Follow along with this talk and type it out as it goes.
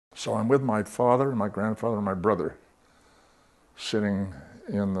So I'm with my father and my grandfather and my brother sitting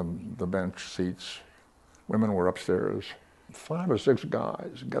in the bench seats. Women were upstairs. 5 or 6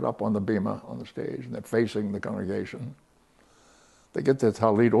 guys get up on the bema on the stage and they're facing the congregation. They get their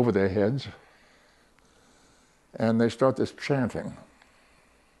talit over their heads and they start this chanting.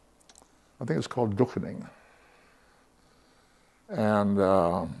 I think it's called duchening. And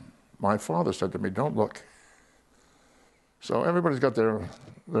my father said to me, "Don't look." So everybody's got their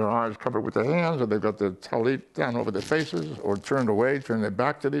eyes covered with their hands, or they've got their talit down over their faces, or turned away, turned their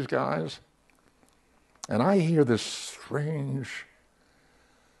back to these guys. And I hear this strange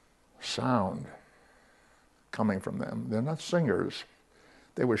sound coming from them. They're not singers,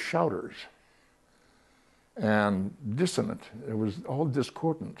 they were shouters. And dissonant, it was all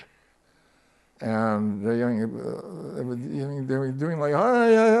discordant. And they were doing like,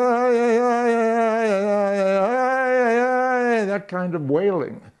 that kind of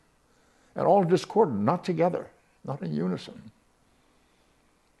wailing. And all discordant, not together, not in unison.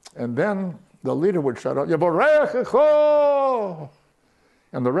 And then the leader would shout out, "Yevorechecho!"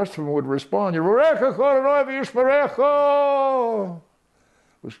 And the rest of them would respond, "Yevorechecho Adonai v'yishmerecho!"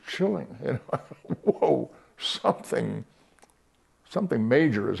 It was chilling. You know? Whoa, something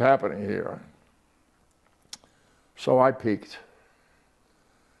major is happening here. So I peeked,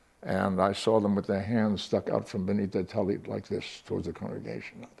 and I saw them with their hands stuck out from beneath their talit like this towards the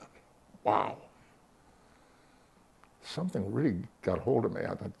congregation. I thought, wow. Something really got hold of me.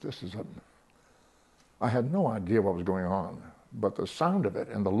 I thought, I had no idea what was going on, but the sound of it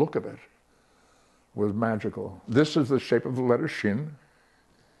and the look of it was magical. This is the shape of the letter Shin,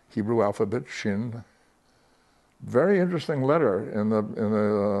 Hebrew alphabet, Shin. Very interesting letter in the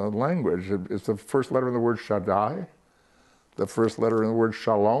language. It's the first letter in the word Shaddai, the first letter in the word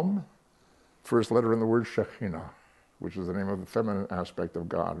Shalom, first letter in the word Shekhinah, which is the name of the feminine aspect of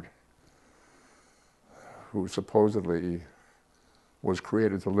God, who supposedly was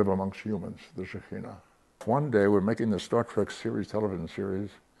created to live amongst humans, the Shekhinah. One day we're making the Star Trek series, television series.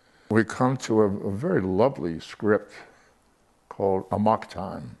 We come to a very lovely script called Amok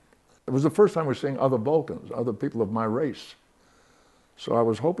Time. It was the first time we were seeing other Vulcans, other people of my race. So I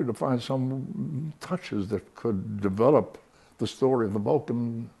was hoping to find some touches that could develop the story of the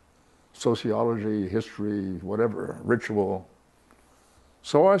Vulcan sociology, history, whatever, ritual.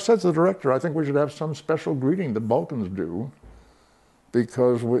 So I said to the director, I think we should have some special greeting that Vulcans do,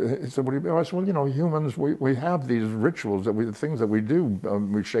 because he said, "What do you mean?" I said, "Well, you know, humans, we have these rituals, things that we do.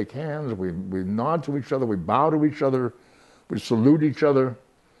 We shake hands, we nod to each other, we bow to each other, we salute each other.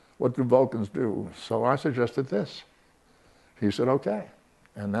 What do Vulcans do?" So I suggested this. He said, "Okay."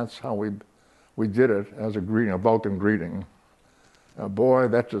 And that's how we did it as a greeting, a Vulcan greeting. Boy,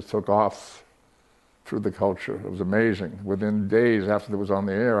 that just took off through the culture. It was amazing. Within days after it was on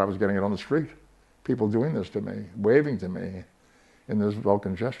the air, I was getting it on the street. People doing this to me, waving to me in this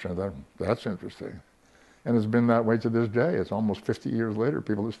Vulcan gesture. I thought, that's interesting. And it's been that way to this day. It's almost 50 years later,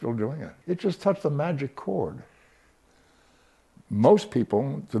 people are still doing it. It just touched the magic chord. Most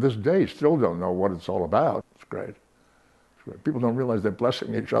people, to this day, still don't know what it's all about. It's great. It's great. People don't realize they're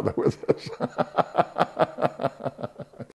blessing each other with this.